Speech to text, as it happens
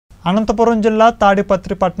అనంతపురం జిల్లా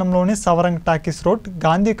తాడిపత్రి పట్టణంలోని సవరంగ్ talkies road,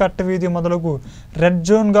 Gandhi కట్ట వీధి మొదలగు రెడ్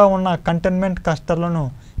జోన్గా ఉన్న కంటైన్మెంట్ క్లస్టర్లను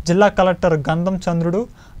జిల్లా కలెక్టర్ గంధం చంద్రుడు,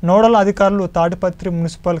 నోడల్ అధికారులు తాడిపత్రి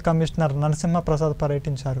మున్సిపల్ కమిషనర్ నరసింహ ప్రసాద్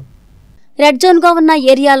పర్యటించారు. రెడ్ జోన్ గా ఉన్న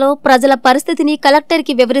ఏరియాలో ప్రజల పరిస్థితిని కలెక్టర్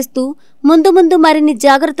కి వివరిస్తూ ముందు మరిన్ని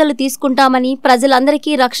జాగ్రత్తలు తీసుకుంటామని,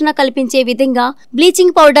 ప్రజలందరికీ రక్షణ కల్పించే విధంగా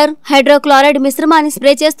బ్లీచింగ్ పౌడర్, హైడ్రోక్లోరైడ్ మిశ్రమాన్ని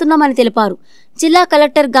స్ప్రే చేస్తున్నామని తెలిపారు. జిల్లా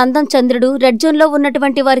collector Gandham Chandrudu red zone లో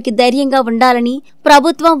ఉన్నటువంటి వారికి ధైర్యంగా ఉండాలని,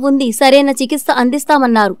 ప్రభుత్వం ఉంది, సరైన చికిత్స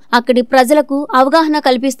అందిస్తామన్నారు. అక్కడి ప్రజలకు అవగాహన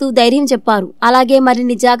కల్పిస్తూ ధైర్యం చెప్పారు. అలాగే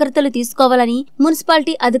మరిన్ని జాగ్రత్తలు తీసుకోవాలని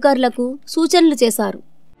మున్సిపాలిటీ అధికారులకు సూచనలు చేశారు.